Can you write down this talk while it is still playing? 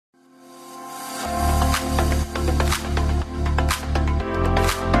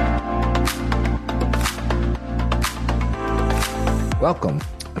Welcome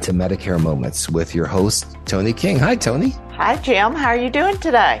to Medicare Moments with your host, Tony King. Hi, Tony. Hi, Jim. How are you doing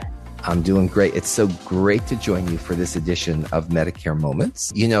today? I'm doing great. It's so great to join you for this edition of Medicare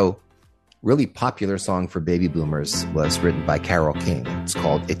Moments. You know, really popular song for baby boomers was written by Carole King. It's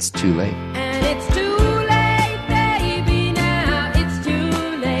called It's Too Late. And it's too late, baby, now it's too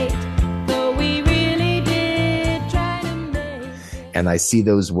late. Though we really did try to make it. And I see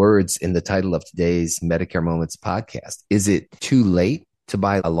those words in the title of today's Medicare Moments podcast. Is it too late to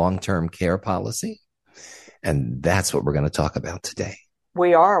buy a long-term care policy? And that's what we're going to talk about today.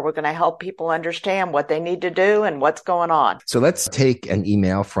 We are. We're going to help people understand what they need to do and what's going on. So let's take an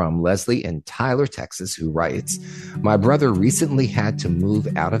email from Leslie in Tyler, Texas, who writes, "My brother recently had to move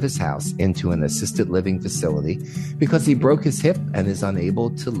out of his house into an assisted living facility because he broke his hip and is unable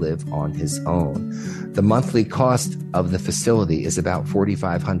to live on his own. The monthly cost of the facility is about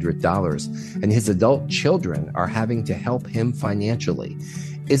 $4,500, and his adult children are having to help him financially.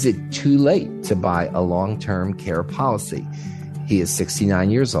 Is it too late to buy a long-term care policy? He is 69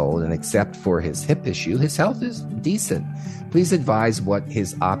 years old, and except for his hip issue, his health is decent. Please advise what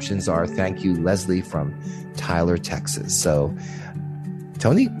his options are. Thank you, Leslie from Tyler, Texas." So,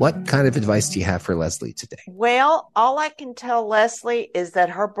 Tony, what kind of advice do you have for Leslie today? Well, all I can tell Leslie is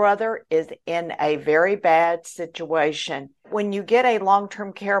that her brother is in a very bad situation. When you get a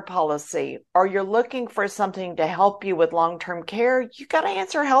long-term care policy or you're looking for something to help you with long-term care, you got to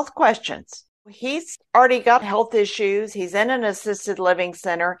answer health questions. He's already got health issues. He's in an assisted living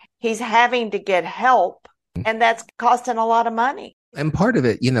center. He's having to get help, and that's costing a lot of money. And part of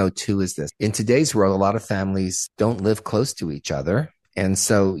it, too, is this. In today's world, a lot of families don't live close to each other. And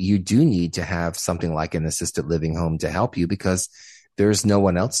so you do need to have something like an assisted living home to help you because there's no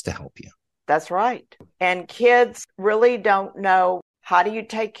one else to help you. That's right. And kids really don't know, how do you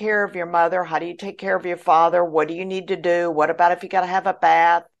take care of your mother? How do you take care of your father? What do you need to do? What about if you got to have a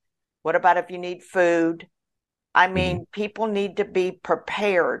bath? What about if you need food? I mean, people need to be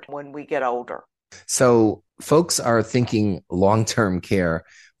prepared when we get older. So folks are thinking long-term care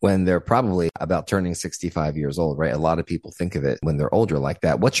when they're probably about turning 65 years old, right? A lot of people think of it when they're older like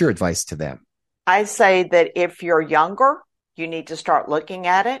that. What's your advice to them? I say that if you're younger, you need to start looking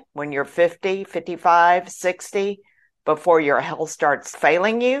at it when you're 50, 55, 60, before your health starts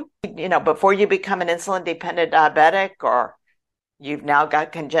failing you. Before you become an insulin-dependent diabetic or you've now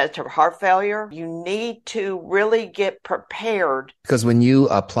got congestive heart failure. You need to really get prepared. Because when you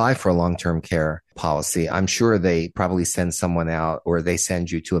apply for a long-term care policy, I'm sure they probably send someone out or they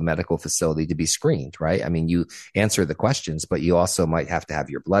send you to a medical facility to be screened, right? I mean, you answer the questions, but you also might have to have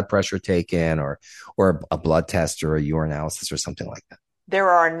your blood pressure taken or a blood test or a urinalysis or something like that.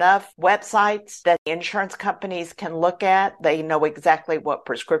 There are enough websites that insurance companies can look at. They know exactly what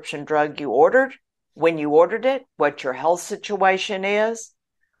prescription drug you ordered, when you ordered it, what your health situation is,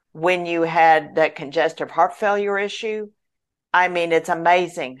 when you had that congestive heart failure issue. I mean, it's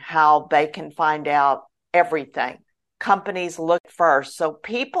amazing how they can find out everything. Companies look first. So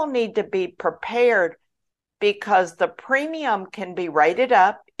people need to be prepared because the premium can be rated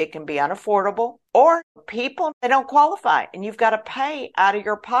up. It can be unaffordable, or people, they don't qualify and you've got to pay out of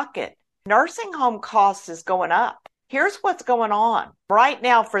your pocket. Nursing home costs is going up. Here's what's going on. Right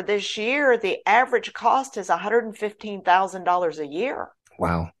now for this year, the average cost is $115,000 a year.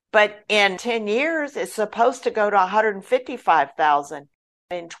 Wow. But in 10 years, it's supposed to go to $155,000.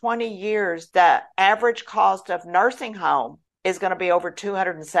 In 20 years, the average cost of nursing home is going to be over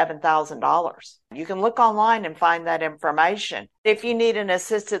 $207,000. You can look online and find that information. If you need an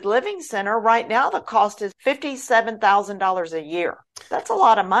assisted living center, right now the cost is $57,000 a year. That's a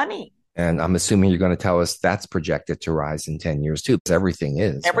lot of money. And I'm assuming you're going to tell us that's projected to rise in 10 years too, because everything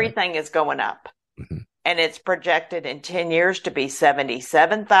is. Everything is going up. Mm-hmm. And it's projected in 10 years to be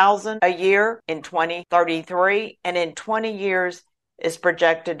 $77,000 a year in 2033. And in 20 years, is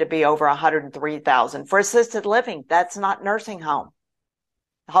projected to be over $103,000 for assisted living. That's not nursing home.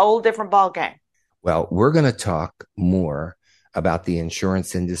 A whole different ballgame. Well, we're going to talk more about the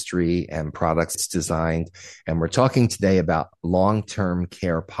insurance industry and products it's designed. And we're talking today about long-term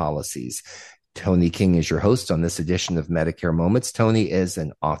care policies. Tony King is your host on this edition of Medicare Moments. Tony is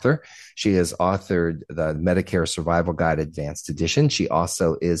an author. She has authored the Medicare Survival Guide Advanced Edition. She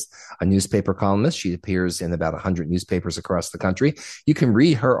also is a newspaper columnist. She appears in about 100 newspapers across the country. You can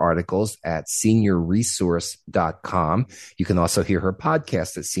read her articles at seniorresource.com. You can also hear her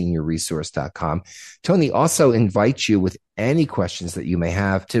podcast at seniorresource.com. Tony also invites you with any questions that you may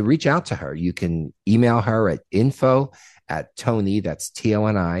have to reach out to her. You can email her at info@Tony, that's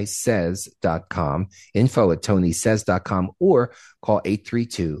TONI says.com, info@TonySays.com, or call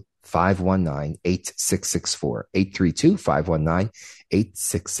 832-519-8664,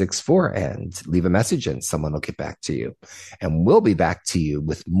 832-519-8664, and leave a message and someone will get back to you. And we'll be back to you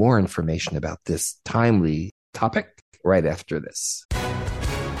with more information about this timely topic right after this.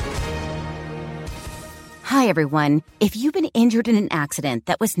 Hi, everyone. If you've been injured in an accident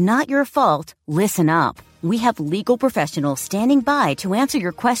that was not your fault, listen up. We have legal professionals standing by to answer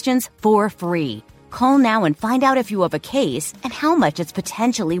your questions for free. Call now and find out if you have a case and how much it's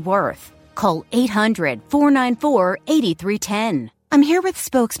potentially worth. Call 800-494-8310. I'm here with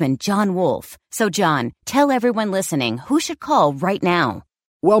spokesman John Wolf. So, John, tell everyone listening who should call right now.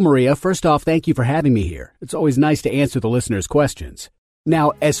 Well, Maria, first off, thank you for having me here. It's always nice to answer the listeners' questions.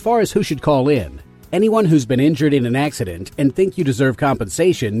 Now, as far as who should call in, anyone who's been injured in an accident and think you deserve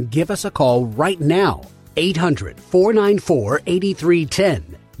compensation, give us a call right now. 800-494-8310.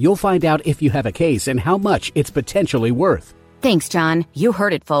 You'll find out if you have a case and how much it's potentially worth. Thanks, John. You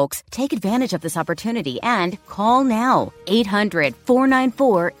heard it, folks. Take advantage of this opportunity and call now.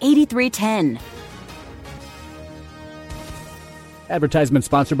 800-494-8310. Advertisement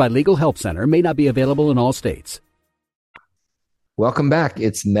sponsored by Legal Help Center. May not be available in all states. Welcome back.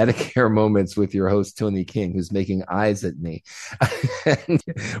 It's Medicare Moments with your host, Tony King, who's making eyes at me. And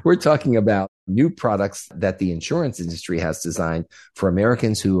we're talking about new products that the insurance industry has designed for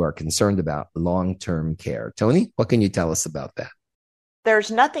Americans who are concerned about long-term care. Tony, what can you tell us about that? There's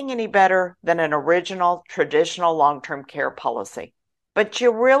nothing any better than an original, traditional long-term care policy. But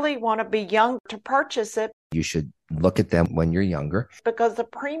you really want to be young to purchase it. You should look at them when you're younger, because the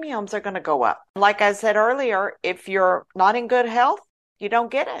premiums are going to go up. Like I said earlier, if you're not in good health, you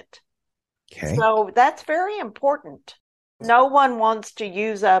don't get it. Okay. So that's very important. No one wants to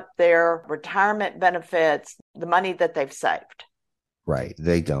use up their retirement benefits, the money that they've saved. Right.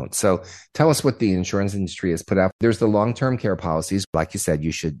 They don't. So tell us what the insurance industry has put out. There's the long-term care policies. Like you said,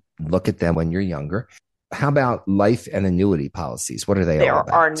 you should look at them when you're younger. How about life and annuity policies? What are they all about?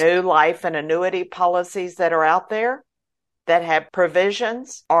 There are new life and annuity policies that are out there that have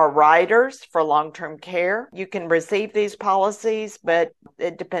provisions or riders for long-term care. You can receive these policies, but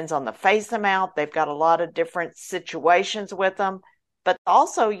it depends on the face amount. They've got a lot of different situations with them. But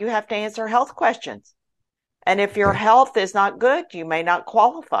also you have to answer health questions. And if your health is not good, you may not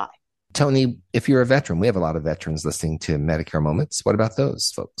qualify. Tony, if you're a veteran, we have a lot of veterans listening to Medicare Moments. What about those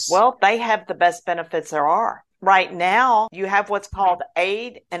folks? Well, they have the best benefits there are. Right now, you have what's called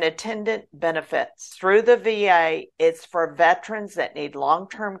aid and attendant benefits. Through the VA, it's for veterans that need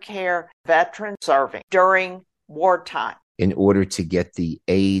long-term care, veterans serving during wartime. In order to get the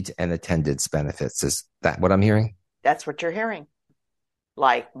aid and attendance benefits, is that what I'm hearing? That's what you're hearing.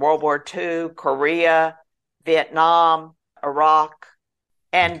 Like World War II, Korea, Vietnam, Iraq.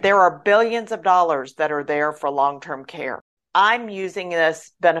 And there are billions of dollars that are there for long-term care. I'm using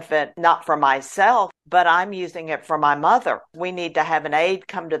this benefit not for myself, but I'm using it for my mother. We need to have an aide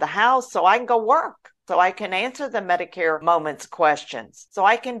come to the house so I can go work, so I can answer the Medicare Moments questions, so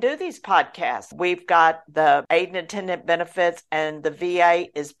I can do these podcasts. We've got the aide and attendant benefits, and the VA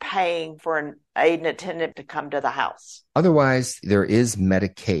is paying for an aide and attendant to come to the house. Otherwise, there is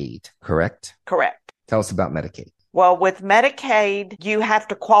Medicaid, correct? Correct. Tell us about Medicaid. Well, with Medicaid, you have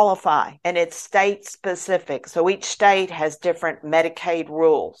to qualify, and it's state specific. So each state has different Medicaid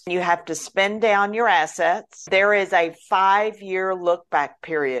rules. You have to spend down your assets. There is a 5-year look back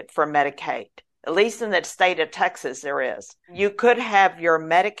period for Medicaid. At least in the state of Texas, there is. You could have your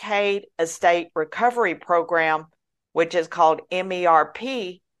Medicaid Estate Recovery Program, which is called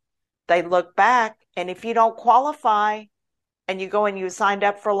MERP. They look back, and if you don't qualify, and you go and you signed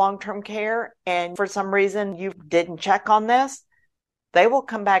up for long-term care, and for some reason you didn't check on this, they will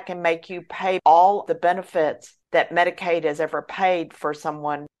come back and make you pay all the benefits that Medicaid has ever paid for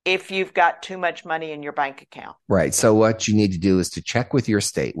someone if you've got too much money in your bank account. Right. So what you need to do is to check with your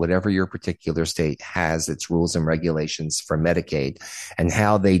state, whatever your particular state has its rules and regulations for Medicaid, and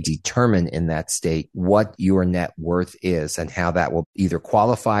how they determine in that state what your net worth is and how that will either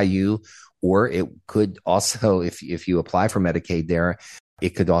qualify you, or it could also, if you apply for Medicaid there,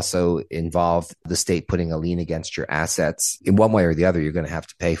 it could also involve the state putting a lien against your assets. In one way or the other, you're going to have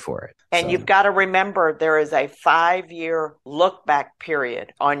to pay for it. And you've got to remember there is a 5-year look back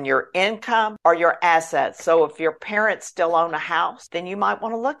period on your income or your assets. So if your parents still own a house, then you might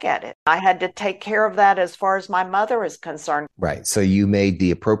want to look at it. I had to take care of that as far as my mother is concerned. Right. So you made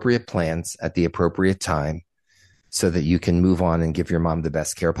the appropriate plans at the appropriate time so that you can move on and give your mom the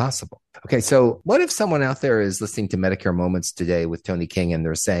best care possible. Okay, so what if someone out there is listening to Medicare Moments today with Tony King and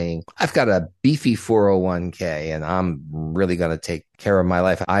they're saying, I've got a beefy 401k and I'm really going to take care of my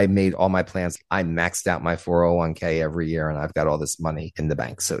life. I made all my plans. I maxed out my 401k every year and I've got all this money in the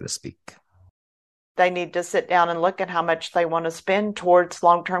bank, so to speak. They need to sit down and look at how much they want to spend towards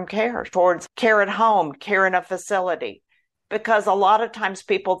long-term care, towards care at home, care in a facility. Because a lot of times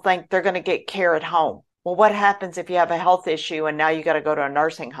people think they're going to get care at home. Well, what happens if you have a health issue and now you got to go to a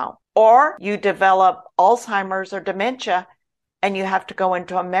nursing home? Or you develop Alzheimer's or dementia and you have to go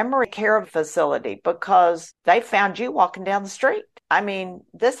into a memory care facility because they found you walking down the street. I mean,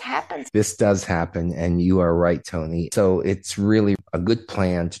 this happens. This does happen, and you are right, Tony. So it's really a good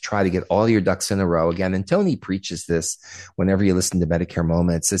plan to try to get all your ducks in a row again. And Tony preaches this whenever you listen to Medicare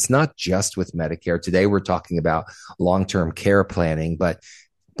Moments. It's not just with Medicare. Today, we're talking about long-term care planning, but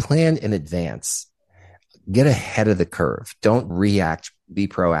plan in advance. Get ahead of the curve. Don't react. Be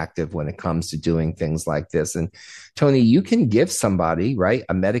proactive when it comes to doing things like this. And Tony, you can give somebody, right,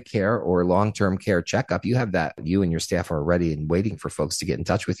 a Medicare or long-term care checkup. You have that. You and your staff are ready and waiting for folks to get in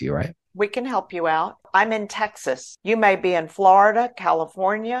touch with you, right? We can help you out. I'm in Texas. You may be in Florida,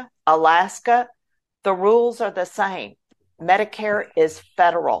 California, Alaska. The rules are the same. Medicare is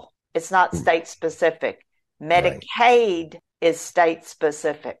federal. It's not state specific. Medicaid is state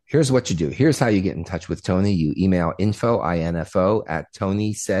specific. Here's what you do. Here's how you get in touch with Tony. You email info at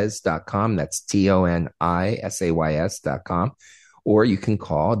tonysays.com. That's TONISAYS.com. Or you can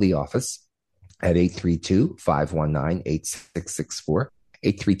call the office at 832-519-8664.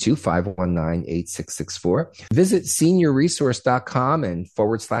 832-519-8664. Visit seniorresource.com and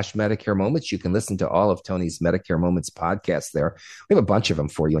 /Medicare Moments. You can listen to all of Tony's Medicare Moments podcasts there. We have a bunch of them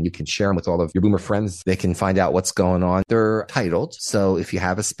for you, and you can share them with all of your boomer friends. They can find out what's going on. They're titled. So if you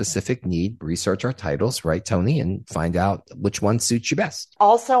have a specific need, research our titles, right, Tony, and find out which one suits you best.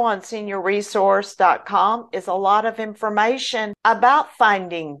 Also on seniorresource.com is a lot of information about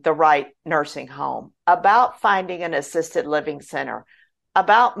finding the right nursing home, about finding an assisted living center,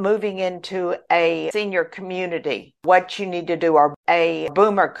 about moving into a senior community, what you need to do, or a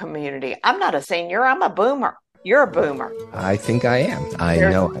boomer community. I'm not a senior, I'm a boomer. You're a boomer. I think I am. I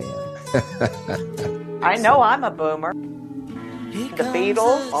know I am. I know I'm a boomer. The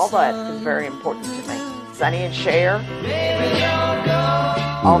Beatles, all that is very important to me. Sonny and Cher,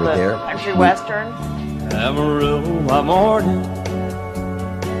 all the there. country western. Amarillo, my morning,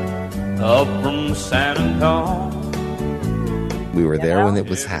 up from San Antonio. We were there when it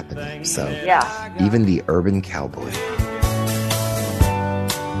was happening. So Yeah. even the urban cowboy.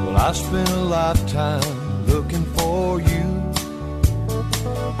 Well, I spent a lifetime looking for you.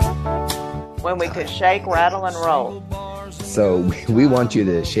 When we could shake, rattle, and roll. So we want you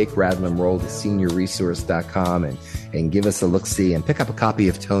to shake, rattle, and roll to seniorresource.com and give us a look-see and pick up a copy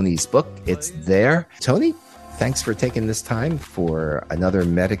of Tony's book. It's there. Tony, thanks for taking this time for another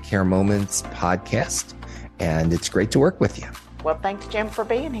Medicare Moments podcast. And it's great to work with you. Well, thanks, Jim, for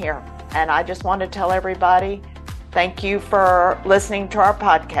being here. And I just want to tell everybody, thank you for listening to our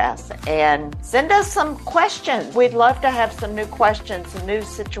podcast. And send us some questions. We'd love to have some new questions, some new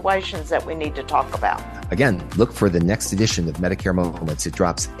situations that we need to talk about. Again, look for the next edition of Medicare Moments. It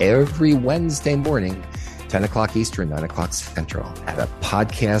drops every Wednesday morning, 10 o'clock Eastern, 9 o'clock Central, at a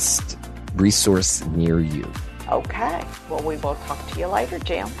podcast resource near you. Okay. Well, we will talk to you later,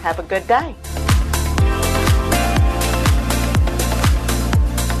 Jim. Have a good day.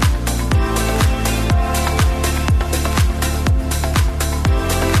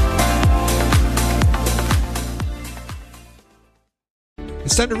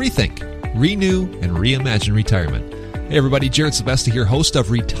 It's time to rethink, renew, and reimagine retirement. Hey everybody, Jared Sylvester here, host of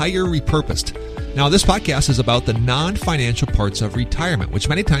Retire Repurposed. Now this podcast is about the non-financial parts of retirement, which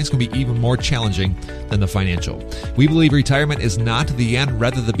many times can be even more challenging than the financial. We believe retirement is not the end,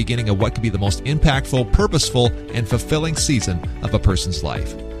 rather the beginning of what could be the most impactful, purposeful, and fulfilling season of a person's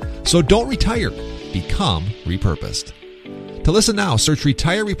life. So don't retire, become repurposed. To listen now, search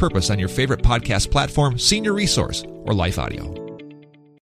Retire Repurposed on your favorite podcast platform, Senior Resource, or Life Audio.